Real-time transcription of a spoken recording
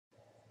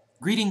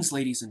Greetings,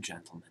 ladies and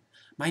gentlemen.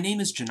 My name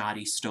is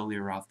Gennady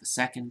Stolyarov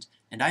II,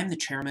 and I am the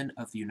chairman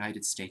of the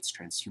United States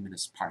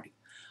Transhumanist Party.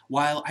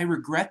 While I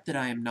regret that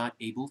I am not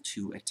able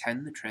to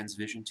attend the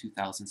Transvision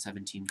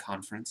 2017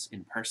 conference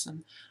in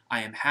person,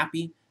 I am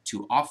happy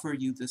to offer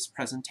you this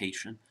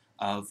presentation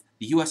of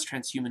the U.S.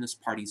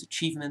 Transhumanist Party's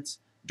achievements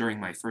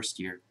during my first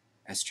year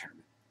as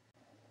chairman.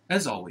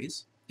 As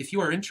always, if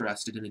you are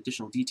interested in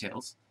additional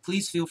details,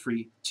 please feel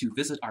free to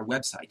visit our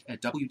website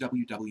at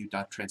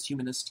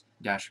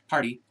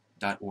www.transhumanist-party.org.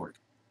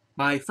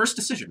 My first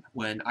decision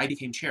when I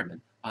became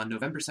chairman on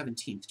November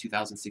 17,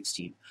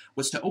 2016,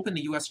 was to open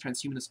the U.S.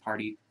 Transhumanist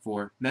Party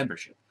for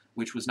membership,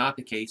 which was not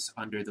the case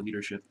under the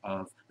leadership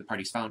of the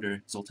party's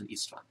founder, Zoltan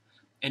Istvan.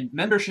 And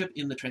membership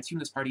in the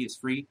Transhumanist Party is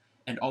free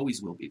and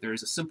always will be. There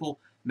is a simple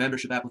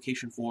membership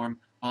application form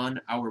on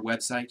our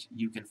website.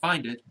 You can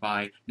find it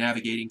by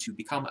navigating to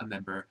become a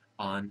member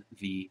on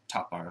the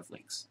top bar of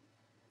links.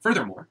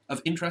 Furthermore,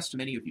 of interest to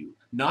many of you,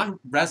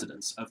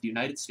 non-residents of the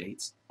United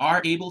States are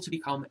able to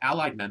become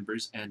allied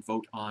members and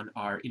vote on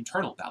our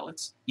internal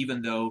ballots,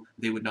 even though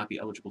they would not be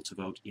eligible to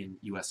vote in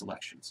U.S.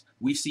 elections.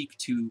 We seek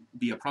to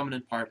be a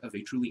prominent part of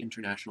a truly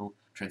international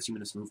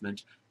transhumanist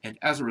movement, and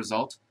as a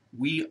result,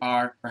 we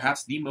are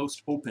perhaps the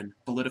most open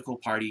political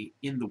party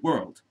in the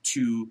world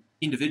to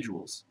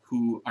individuals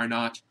who are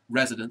not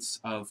residents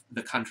of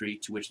the country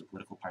to which the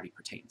political party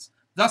pertains.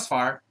 Thus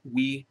far,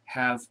 we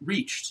have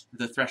reached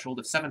the threshold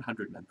of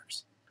 700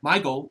 members. My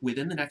goal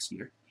within the next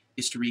year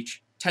is to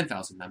reach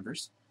 10,000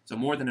 members, so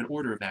more than an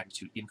order of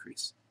magnitude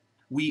increase.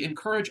 We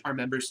encourage our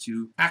members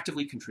to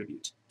actively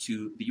contribute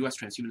to the U.S.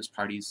 Transhumanist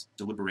Party's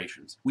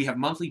deliberations. We have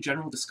monthly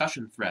general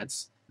discussion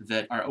threads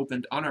that are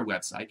opened on our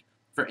website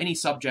for any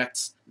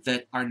subjects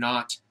that are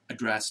not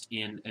addressed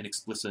in an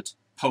explicit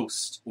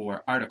post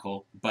or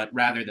article, but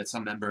rather that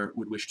some member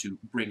would wish to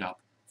bring up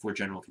for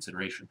general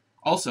consideration.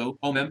 Also,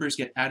 all members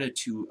get added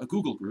to a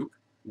Google group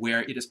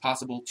where it is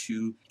possible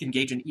to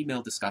engage in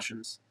email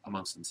discussions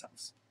amongst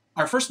themselves.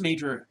 Our first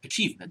major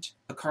achievement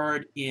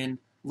occurred in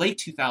late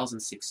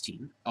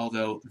 2016,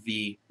 although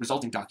the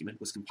resulting document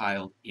was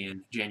compiled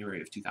in January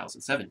of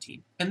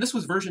 2017. And this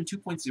was version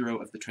 2.0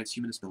 of the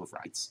Transhumanist Bill of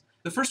Rights.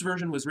 The first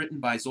version was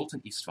written by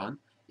Zoltan Istvan.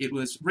 It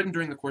was written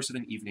during the course of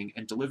an evening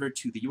and delivered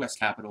to the U.S.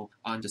 Capitol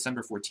on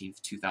December 14,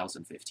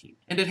 2015.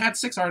 And it had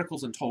 6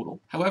 articles in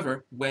total.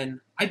 However, when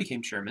I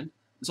became chairman,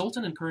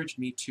 Zoltan encouraged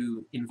me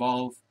to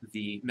involve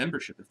the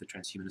membership of the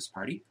Transhumanist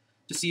Party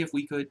to see if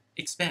we could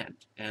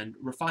expand and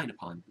refine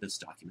upon this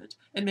document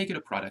and make it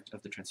a product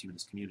of the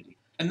transhumanist community.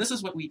 And this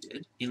is what we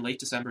did in late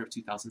December of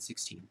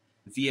 2016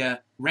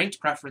 via ranked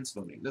preference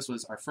voting. This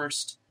was our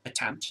first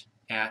attempt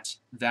at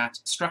that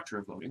structure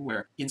of voting,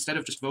 where instead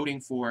of just voting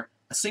for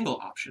a single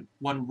option,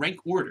 one rank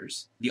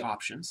orders the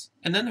options,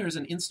 and then there is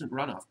an instant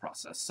runoff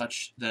process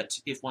such that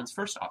if one's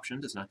first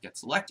option does not get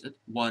selected,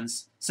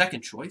 one's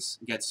second choice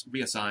gets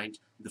reassigned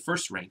the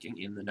first ranking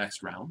in the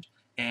next round,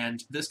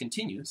 and this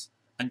continues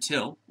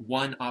until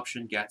one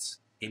option gets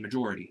a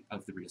majority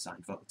of the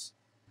reassigned votes.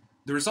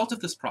 The result of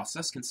this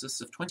process consists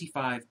of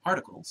 25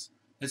 articles,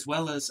 as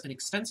well as an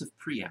extensive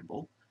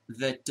preamble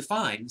that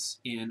defines,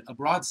 in a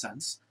broad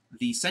sense,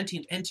 the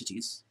sentient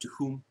entities to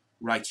whom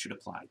rights should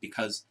apply,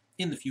 because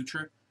in the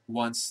future,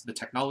 once the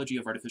technology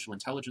of artificial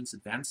intelligence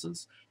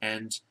advances,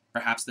 and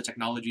perhaps the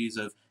technologies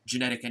of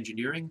genetic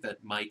engineering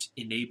that might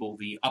enable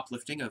the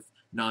uplifting of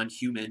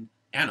non-human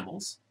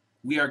animals,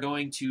 we are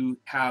going to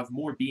have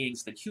more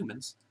beings than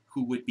humans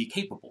who would be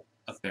capable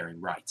of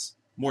bearing rights.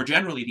 More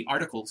generally, the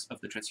articles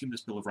of the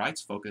Transhumanist Bill of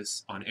Rights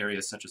focus on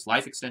areas such as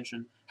life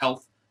extension,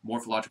 health,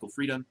 morphological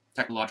freedom,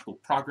 technological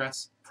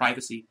progress,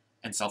 privacy,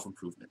 and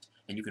self-improvement.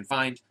 And you can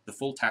find the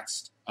full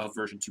text of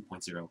version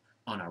 2.0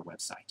 on our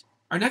website.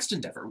 Our next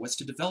endeavor was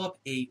to develop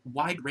a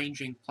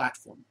wide-ranging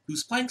platform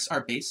whose planks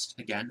are based,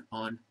 again,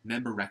 on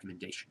member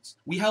recommendations.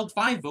 We held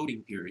 5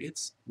 voting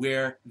periods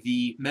where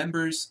the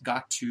members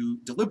got to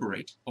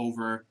deliberate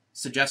over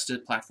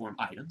suggested platform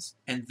items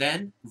and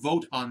then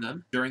vote on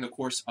them during the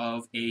course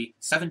of a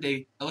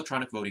 7-day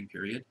electronic voting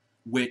period,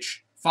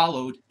 which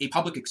followed a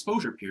public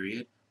exposure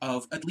period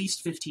of at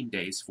least 15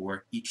 days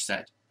for each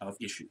set of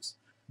issues.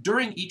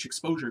 During each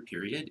exposure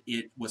period,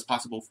 it was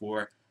possible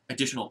for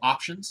additional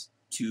options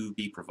to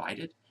be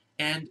provided,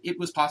 and it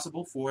was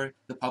possible for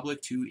the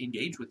public to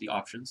engage with the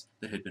options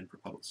that had been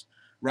proposed.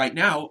 Right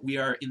now, we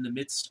are in the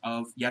midst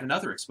of yet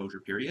another exposure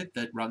period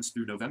that runs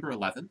through November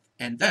 11th,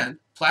 and then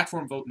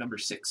platform vote number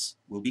 6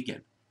 will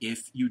begin.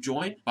 If you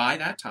join by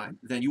that time,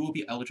 then you will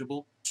be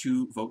eligible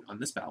to vote on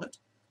this ballot.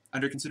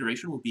 Under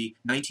consideration will be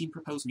 19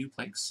 proposed new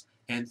planks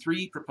and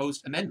 3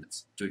 proposed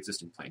amendments to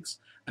existing planks.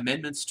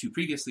 Amendments to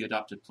previously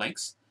adopted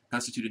planks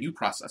constitute a new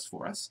process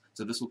for us,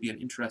 so this will be an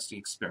interesting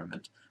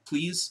experiment.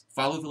 Please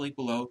follow the link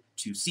below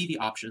to see the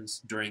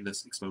options during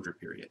this exposure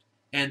period.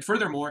 And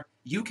furthermore,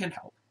 you can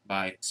help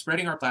by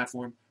spreading our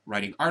platform,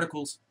 writing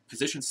articles,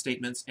 position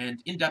statements,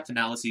 and in-depth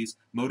analyses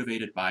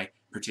motivated by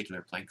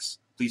particular planks.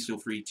 Please feel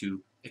free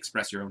to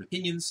express your own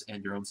opinions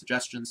and your own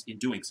suggestions in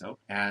doing so,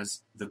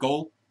 as the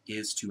goal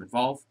is to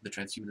involve the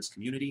transhumanist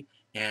community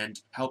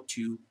and help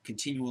to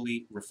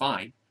continually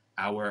refine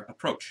our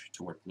approach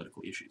toward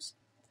political issues.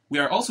 We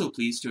are also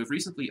pleased to have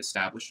recently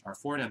established our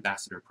Foreign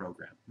Ambassador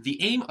Program.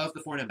 The aim of the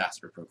Foreign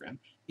Ambassador Program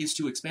is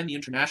to expand the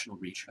international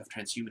reach of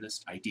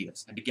transhumanist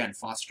ideas and again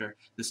foster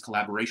this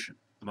collaboration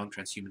among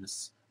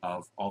transhumanists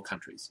of all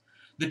countries.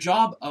 The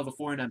job of a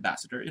foreign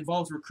ambassador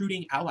involves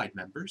recruiting allied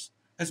members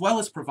as well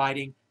as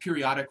providing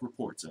periodic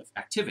reports of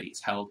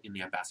activities held in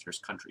the ambassador's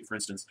country, for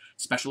instance,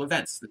 special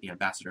events that the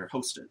ambassador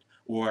hosted,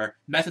 or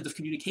methods of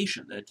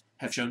communication that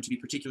have shown to be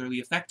particularly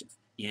effective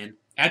in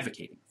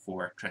advocating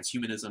for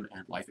transhumanism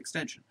and life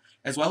extension,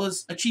 as well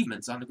as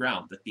achievements on the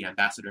ground that the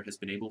ambassador has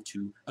been able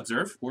to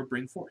observe or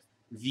bring forth.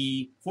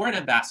 The foreign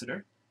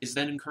ambassador is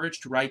then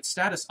encouraged to write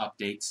status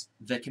updates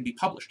that can be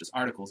published as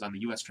articles on the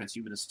U.S.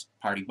 Transhumanist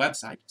Party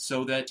website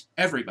so that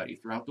everybody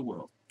throughout the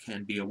world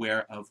can be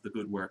aware of the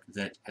good work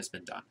that has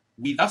been done.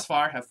 We thus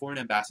far have foreign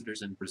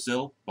ambassadors in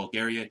Brazil,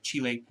 Bulgaria,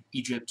 Chile,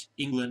 Egypt,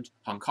 England,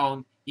 Hong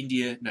Kong,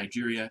 India,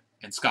 Nigeria,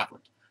 and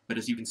Scotland. But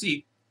as you can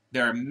see,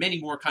 there are many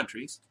more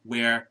countries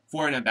where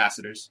foreign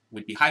ambassadors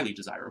would be highly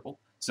desirable.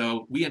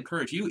 So we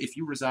encourage you, if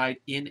you reside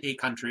in a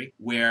country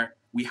where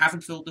we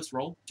haven't filled this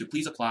role, to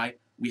please apply.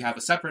 We have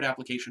a separate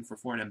application for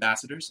foreign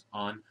ambassadors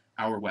on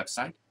our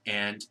website,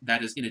 and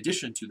that is in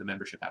addition to the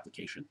membership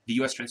application. The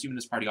U.S.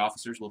 Transhumanist Party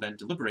officers will then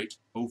deliberate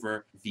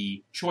over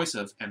the choice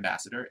of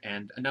ambassador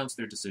and announce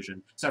their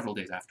decision several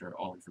days after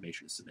all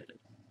information is submitted.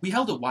 We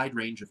held a wide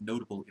range of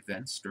notable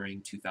events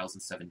during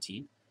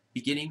 2017,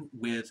 beginning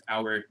with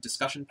our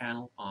discussion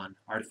panel on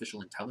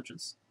artificial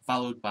intelligence,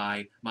 followed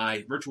by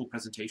my virtual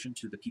presentation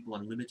to the People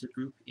Unlimited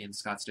group in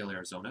Scottsdale,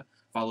 Arizona,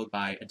 followed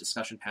by a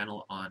discussion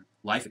panel on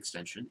life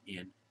extension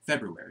in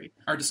February.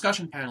 Our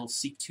discussion panels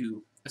seek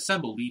to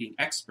assemble leading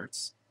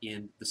experts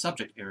in the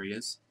subject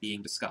areas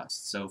being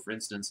discussed. So, for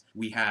instance,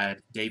 we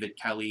had David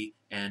Kelly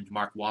and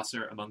Mark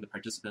Wasser among the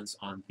participants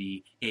on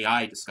the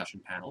AI discussion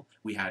panel.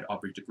 We had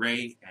Aubrey de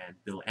Grey and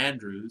Bill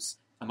Andrews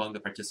among the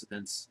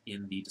participants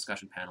in the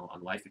discussion panel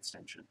on life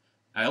extension.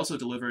 I also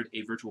delivered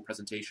a virtual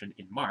presentation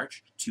in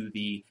March to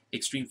the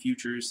Extreme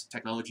Futures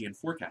Technology and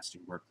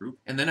Forecasting Work Group,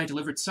 and then I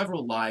delivered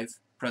several live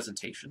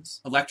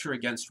presentations, a lecture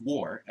against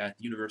war at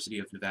the University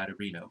of Nevada,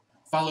 Reno,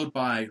 followed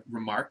by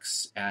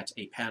remarks at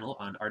a panel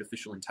on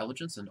artificial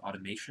intelligence and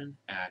automation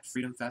at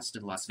Freedom Fest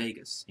in Las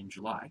Vegas in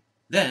July.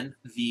 Then,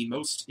 the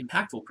most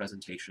impactful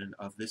presentation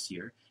of this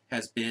year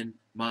has been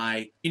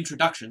my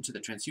introduction to the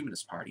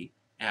Transhumanist Party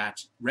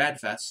at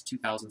RADFest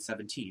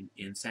 2017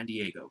 in San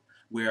Diego,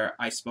 where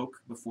I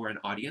spoke before an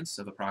audience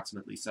of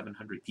approximately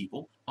 700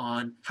 people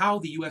on how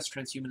the U.S.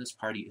 Transhumanist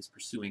Party is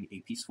pursuing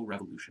a peaceful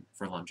revolution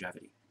for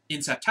longevity.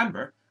 In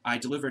September, I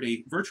delivered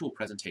a virtual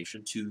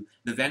presentation to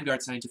the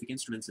Vanguard Scientific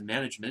Instruments and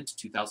Management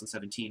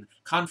 2017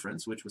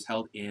 conference, which was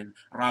held in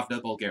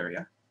Ravda,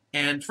 Bulgaria.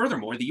 And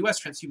furthermore, the U.S.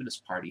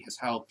 Transhumanist Party has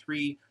held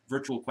 3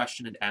 virtual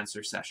question and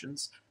answer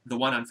sessions. The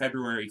one on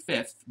February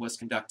 5th was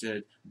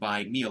conducted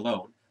by me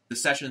alone. The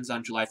sessions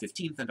on July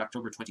 15th and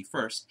October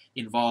 21st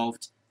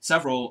involved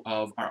several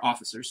of our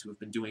officers who have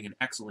been doing an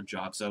excellent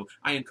job, so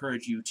I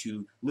encourage you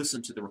to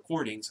listen to the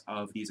recordings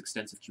of these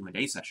extensive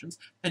Q&A sessions.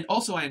 And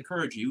also I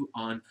encourage you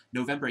on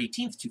November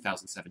 18th,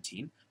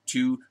 2017,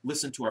 to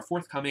listen to our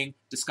forthcoming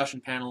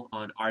discussion panel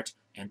on art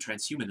and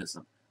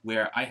transhumanism,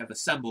 where I have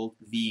assembled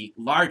the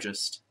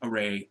largest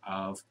array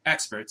of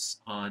experts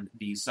on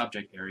these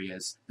subject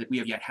areas that we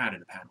have yet had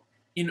in a panel.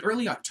 In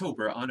early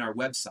October, on our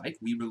website,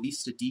 we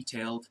released a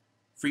detailed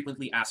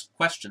frequently asked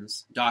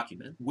questions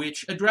document,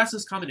 which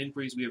addresses common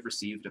inquiries we have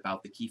received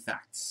about the key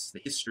facts, the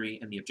history,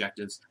 and the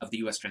objectives of the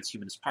U.S.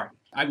 Transhumanist Party.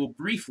 I will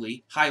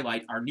briefly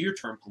highlight our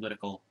near-term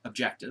political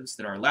objectives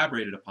that are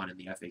elaborated upon in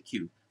the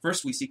FAQ.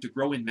 First, we seek to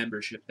grow in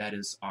membership. That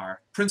is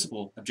our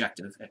principal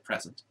objective at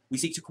present. We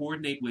seek to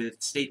coordinate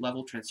with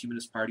state-level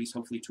transhumanist parties,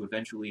 hopefully to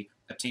eventually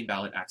obtain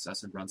ballot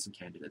access and run some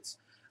candidates.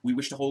 We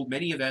wish to hold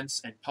many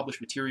events and publish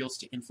materials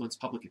to influence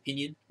public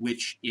opinion,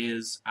 which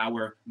is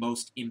our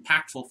most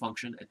impactful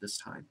function at this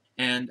time.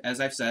 And as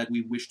I've said,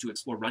 we wish to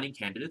explore running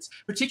candidates,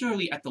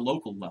 particularly at the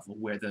local level,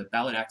 where the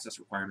ballot access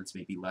requirements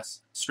may be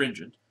less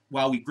stringent,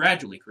 while we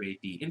gradually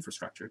create the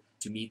infrastructure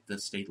to meet the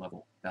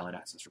state-level ballot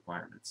access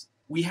requirements.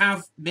 We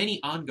have many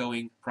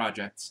ongoing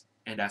projects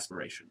and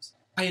aspirations.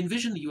 I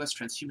envision the U.S.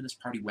 Transhumanist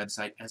Party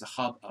website as a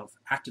hub of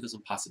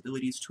activism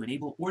possibilities to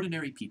enable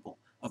ordinary people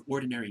of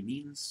ordinary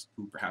means,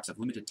 who perhaps have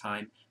limited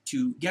time,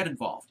 to get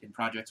involved in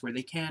projects where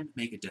they can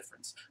make a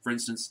difference. For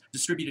instance,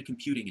 distributed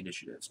computing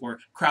initiatives, or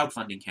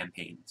crowdfunding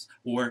campaigns,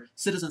 or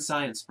citizen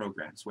science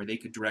programs where they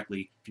could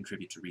directly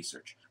contribute to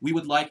research. We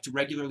would like to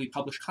regularly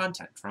publish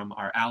content from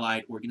our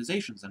allied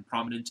organizations and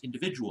prominent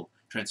individual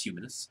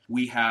transhumanists.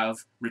 We have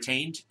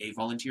retained a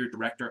volunteer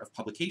director of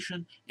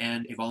publication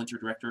and a volunteer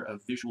director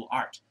of visual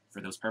art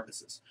for those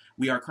purposes.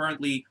 We are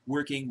currently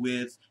working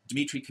with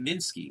Dmitry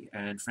Kaminsky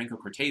and Franco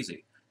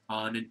Cortese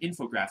on an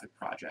infographic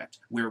project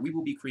where we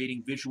will be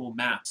creating visual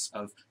maps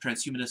of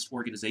transhumanist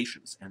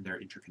organizations and their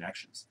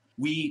interconnections.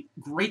 We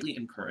greatly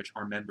encourage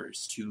our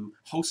members to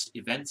host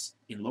events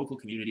in local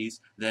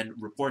communities, then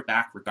report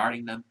back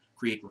regarding them,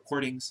 create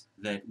recordings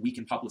that we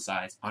can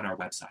publicize on our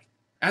website.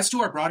 As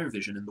to our broader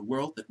vision in the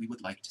world that we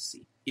would like to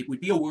see, it would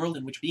be a world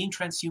in which being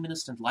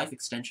transhumanist and life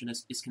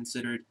extensionist is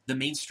considered the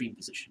mainstream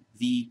position,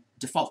 the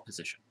default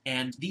position.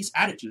 And these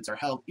attitudes are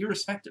held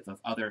irrespective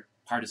of other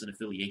partisan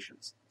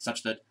affiliations,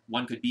 such that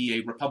one could be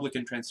a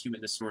Republican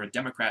transhumanist or a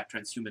Democrat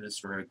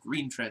transhumanist or a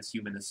Green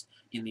transhumanist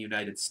in the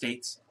United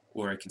States,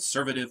 or a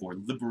conservative or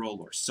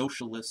liberal or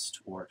socialist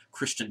or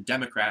Christian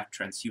Democrat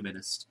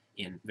transhumanist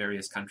in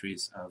various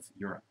countries of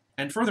Europe.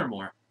 And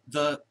furthermore,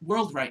 the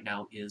world right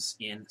now is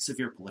in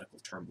severe political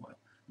turmoil.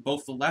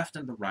 Both the left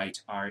and the right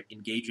are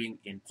engaging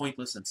in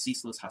pointless and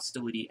ceaseless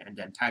hostility and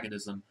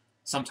antagonism,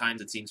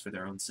 sometimes it seems for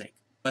their own sake.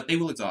 But they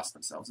will exhaust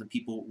themselves, and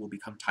people will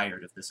become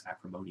tired of this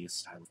acrimonious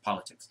style of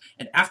politics.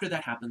 And after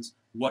that happens,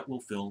 what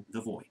will fill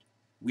the void?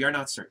 We are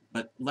not certain,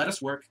 but let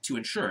us work to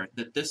ensure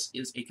that this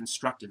is a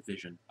constructive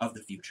vision of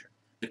the future,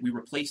 that we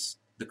replace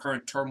the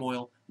current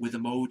turmoil with a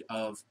mode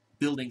of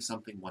building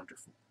something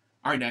wonderful,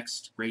 our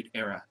next great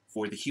era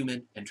for the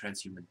human and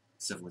transhuman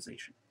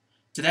civilization.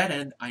 To that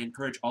end, I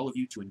encourage all of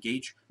you to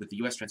engage with the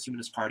U.S.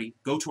 Transhumanist Party.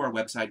 Go to our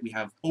website. We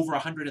have over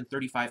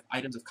 135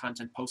 items of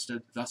content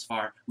posted thus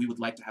far. We would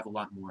like to have a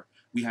lot more.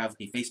 We have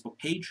a Facebook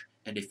page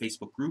and a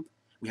Facebook group.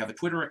 We have a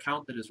Twitter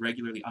account that is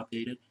regularly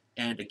updated.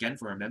 And again,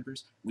 for our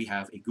members, we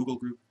have a Google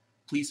group.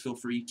 Please feel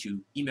free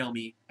to email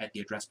me at the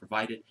address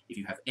provided if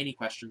you have any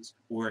questions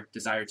or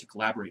desire to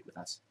collaborate with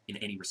us in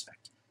any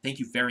respect. Thank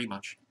you very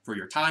much for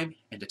your time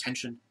and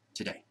attention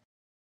today.